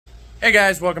Hey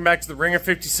guys, welcome back to the Ringer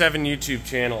 57 YouTube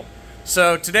channel.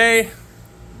 So today,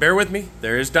 bear with me,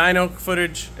 there is dyno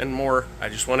footage and more. I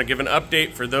just want to give an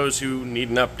update for those who need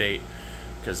an update,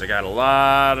 because I got a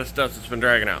lot of stuff that's been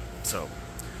dragging out. So,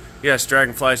 yes,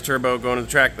 Dragonflies Turbo going to the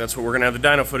track, that's what we're going to have the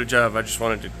dyno footage of. I just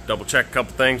wanted to double check a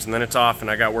couple things and then it's off and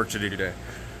I got work to do today.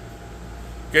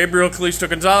 Gabriel Calisto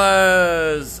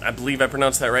Gonzalez, I believe I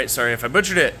pronounced that right, sorry if I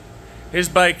butchered it. His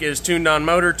bike is tuned on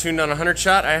motor, tuned on 100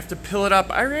 shot. I have to pill it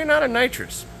up. I ran out of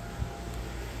nitrous.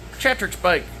 Chatrick's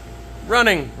bike,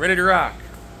 running, ready to rock.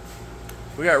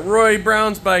 We got Roy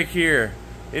Brown's bike here.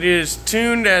 It is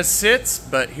tuned as sits,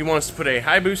 but he wants to put a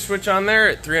high boost switch on there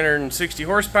at 360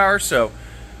 horsepower, so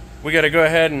we got to go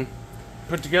ahead and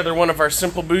put together one of our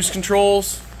simple boost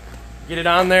controls, get it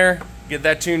on there, get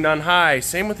that tuned on high.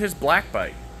 Same with his black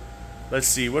bike. Let's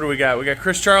see, what do we got? We got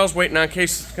Chris Charles waiting on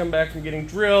cases to come back from getting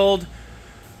drilled.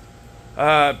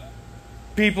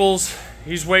 Peoples,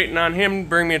 he's waiting on him to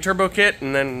bring me a turbo kit,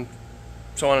 and then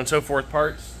so on and so forth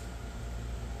parts.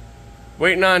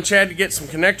 Waiting on Chad to get some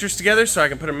connectors together so I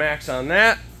can put a max on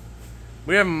that.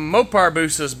 We have Mopar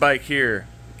Busa's bike here,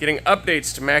 getting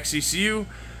updates to Max ECU.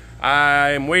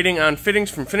 I'm waiting on fittings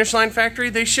from Finish Line Factory.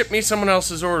 They shipped me someone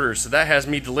else's order, so that has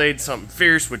me delayed something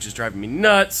fierce, which is driving me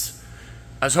nuts.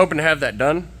 I was hoping to have that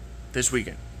done this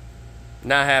weekend.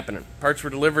 Not happening. Parts were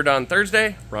delivered on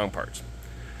Thursday, wrong parts.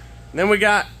 And then we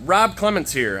got Rob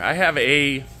Clements here. I have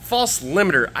a false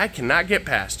limiter I cannot get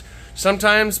past.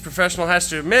 Sometimes professional has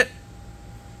to admit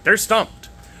they're stumped.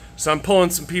 So I'm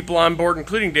pulling some people on board,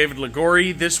 including David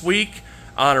Ligori this week,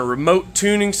 on a remote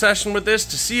tuning session with this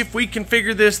to see if we can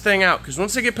figure this thing out. Because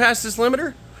once I get past this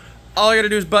limiter, all I got to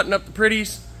do is button up the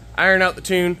pretties, iron out the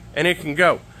tune, and it can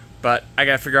go. But I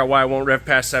got to figure out why I won't rev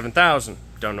past 7,000.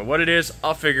 Don't know what it is.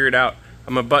 I'll figure it out.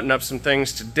 I'm going to button up some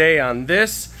things today on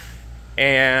this.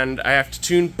 And I have to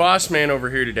tune Bossman over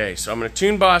here today. So I'm going to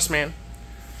tune Bossman,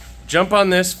 jump on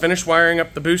this, finish wiring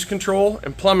up the boost control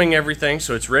and plumbing everything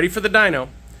so it's ready for the dyno.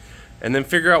 And then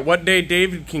figure out what day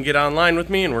David can get online with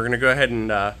me. And we're going to go ahead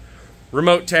and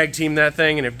remote tag team that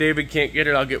thing. And if David can't get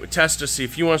it, I'll get with Testa, see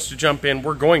if he wants to jump in.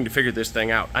 We're going to figure this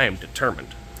thing out. I am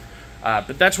determined.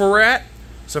 But that's where we're at.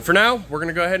 So for now, we're going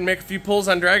to go ahead and make a few pulls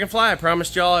on Dragonfly. I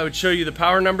promised y'all I would show you the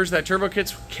power numbers that turbo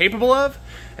kit's capable of.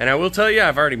 And I will tell you,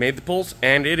 I've already made the pulls,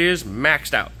 and it is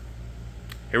maxed out.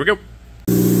 Here we go.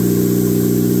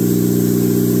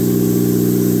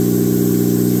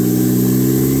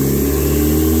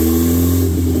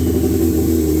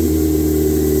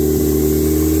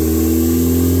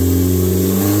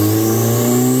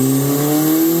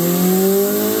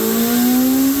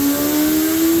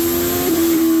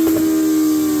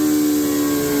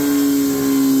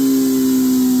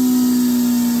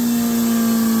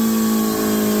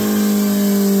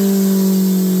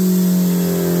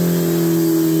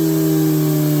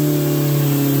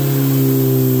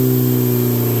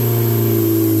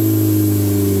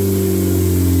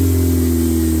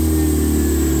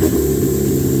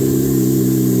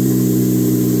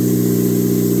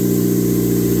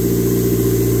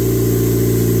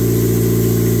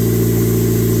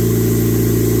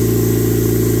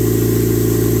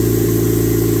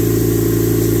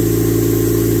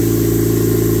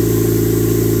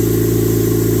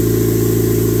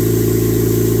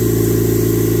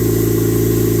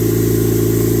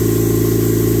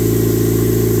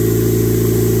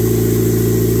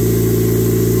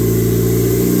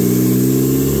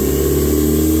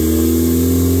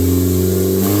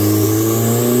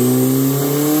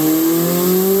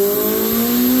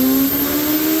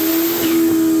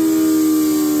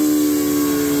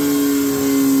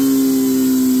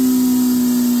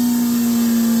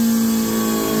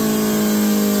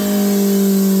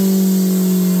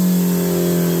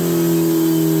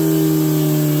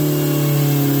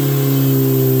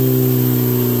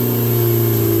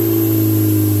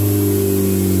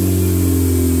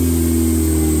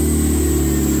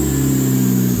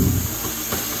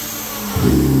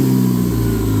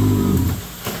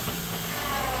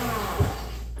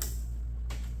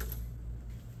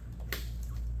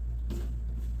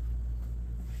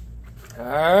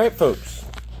 Alright folks,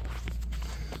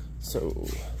 so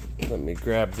let me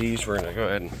grab these. We're going to go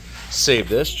ahead and save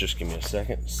this. Just give me a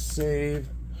second. Save.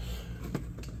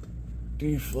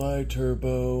 D-Fly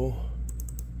Turbo.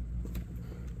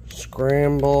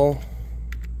 Scramble.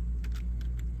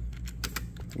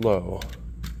 Low.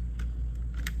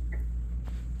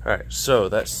 Alright, so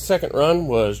that second run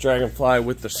was Dragonfly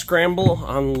with the scramble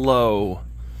on low.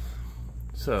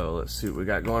 So let's see what we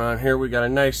got going on here. We got a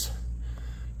nice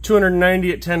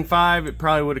 290 at 10.5. It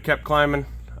probably would have kept climbing.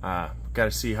 Got to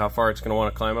see how far it's going to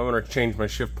want to climb. I'm going to change my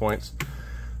shift points.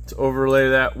 Let's overlay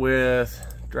that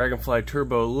with Dragonfly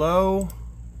Turbo Low.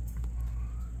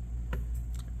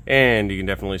 And you can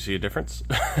definitely see a difference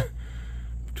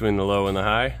between the low and the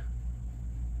high.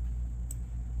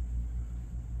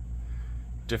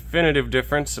 Definitive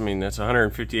difference. I mean, that's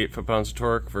 158 foot-pounds of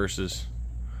torque versus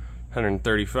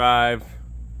 135.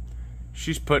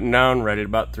 She's putting down right at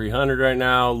about 300 right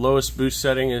now. Lowest boost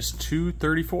setting is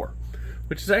 234,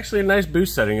 which is actually a nice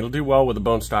boost setting. It'll do well with a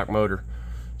bone stock motor.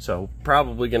 So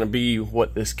probably going to be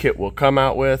what this kit will come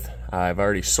out with. I've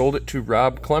already sold it to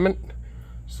Rob Clement,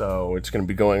 so it's going to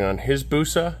be going on his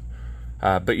Busa.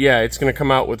 But yeah, it's going to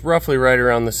come out with roughly right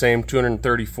around the same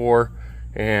 234,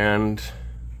 and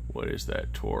what is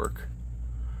that torque?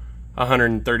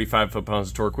 135 foot-pounds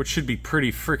of torque, which should be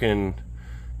pretty freaking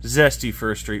zesty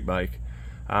for a street bike.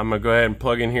 I'm going to go ahead and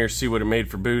plug in here, see what it made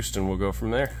for boost, and we'll go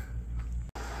from there.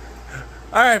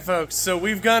 Alright folks, so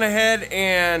we've gone ahead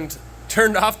and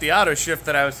turned off the auto shift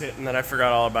that I was hitting that I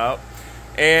forgot all about.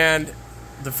 And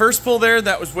the first pull there,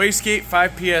 that was wastegate,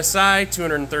 5 psi,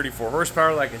 234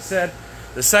 horsepower like I said.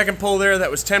 The second pull there, that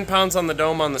was 10 pounds on the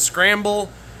dome on the scramble.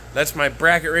 That's my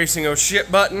bracket racing oh shit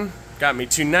button. Got me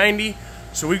 290.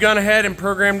 So we've gone ahead and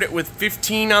programmed it with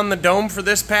 15 on the dome for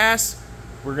this pass.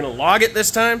 We're going to log it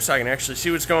this time so I can actually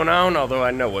see what's going on, although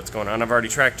I know what's going on. I've already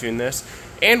track tuned this.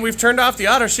 And we've turned off the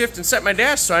auto shift and set my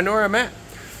dash so I know where I'm at.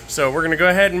 So we're going to go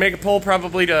ahead and make a pull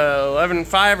probably to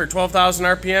 11.5 or 12,000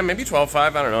 RPM, maybe 12.5, I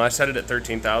don't know. I set it at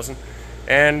 13,000.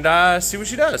 And see what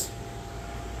she does.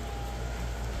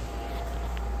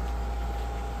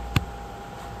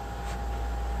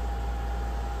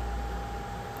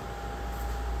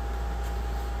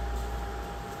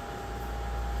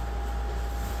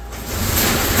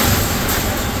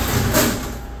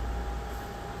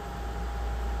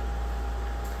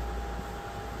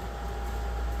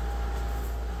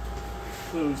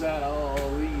 Close out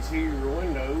all these here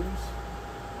windows.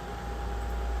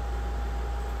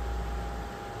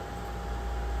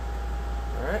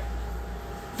 Alright.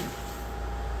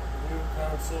 New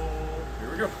console.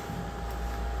 Here we go.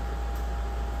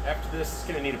 After this, it's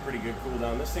going to need a pretty good cool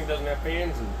down. This thing doesn't have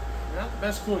fans and not the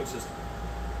best cooling system.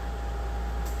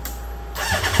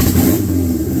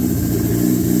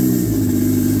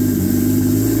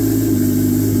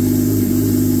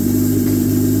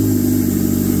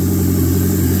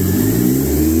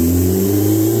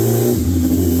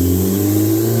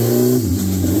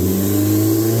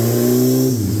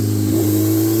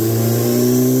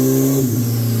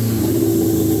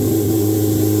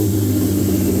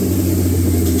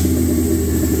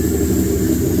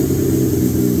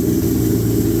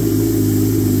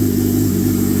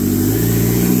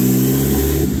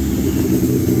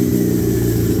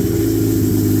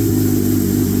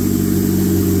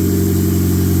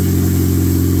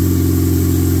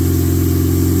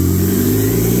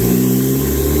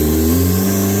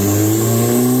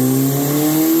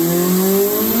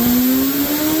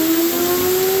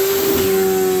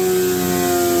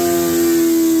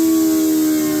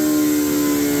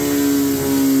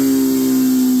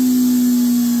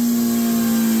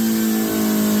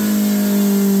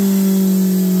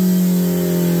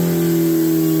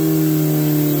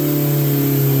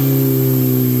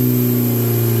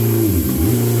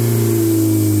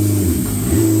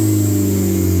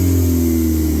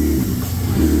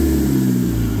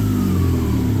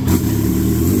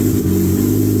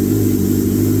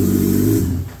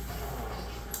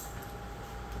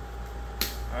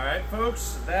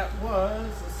 Folks, that was,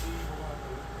 let's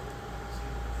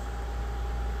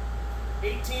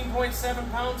see,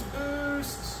 18.7 pounds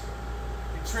boost.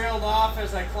 It trailed off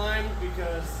as I climbed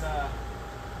because,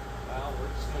 well, we're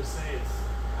just going to say it's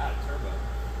out of turbo.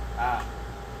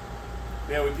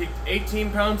 Yeah, we peaked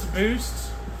 18 pounds of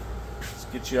boost. Let's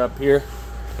get you up here.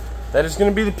 That is going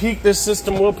to be the peak this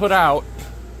system will put out.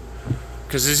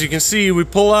 Because as you can see, we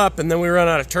pull up and then we run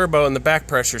out of turbo and the back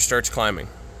pressure starts climbing.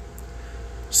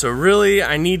 So really,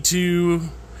 I need to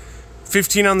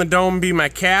 15 on the dome be my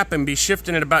cap and be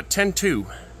shifting at about 10.2.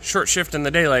 Short shifting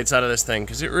the daylights out of this thing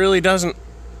because it really doesn't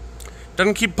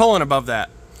keep pulling above that.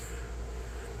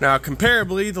 Now,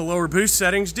 comparably, the lower boost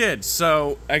settings did.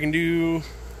 So I can do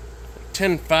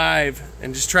 10.5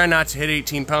 and just try not to hit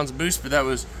 18 pounds of boost, but that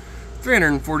was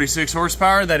 346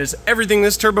 horsepower. That is everything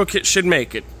this turbo kit should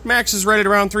make. It max is right at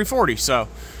around 340, so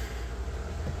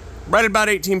right at about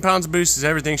 18 pounds of boost is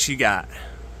everything she got.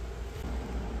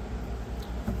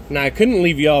 Now, I couldn't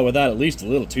leave y'all without at least a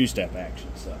little two-step action,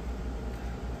 so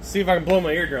let's see if I can blow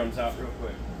my eardrums out real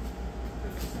quick.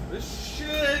 This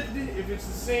should, if it's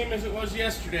the same as it was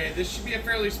yesterday, this should be a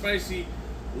fairly spicy,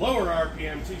 lower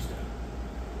RPM two-step.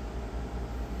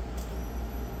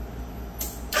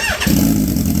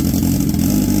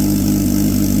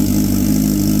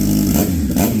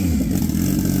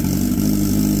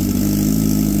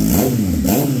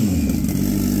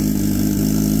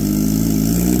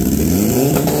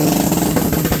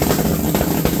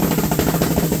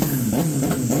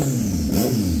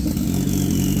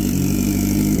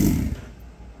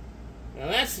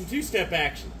 two-step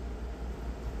action.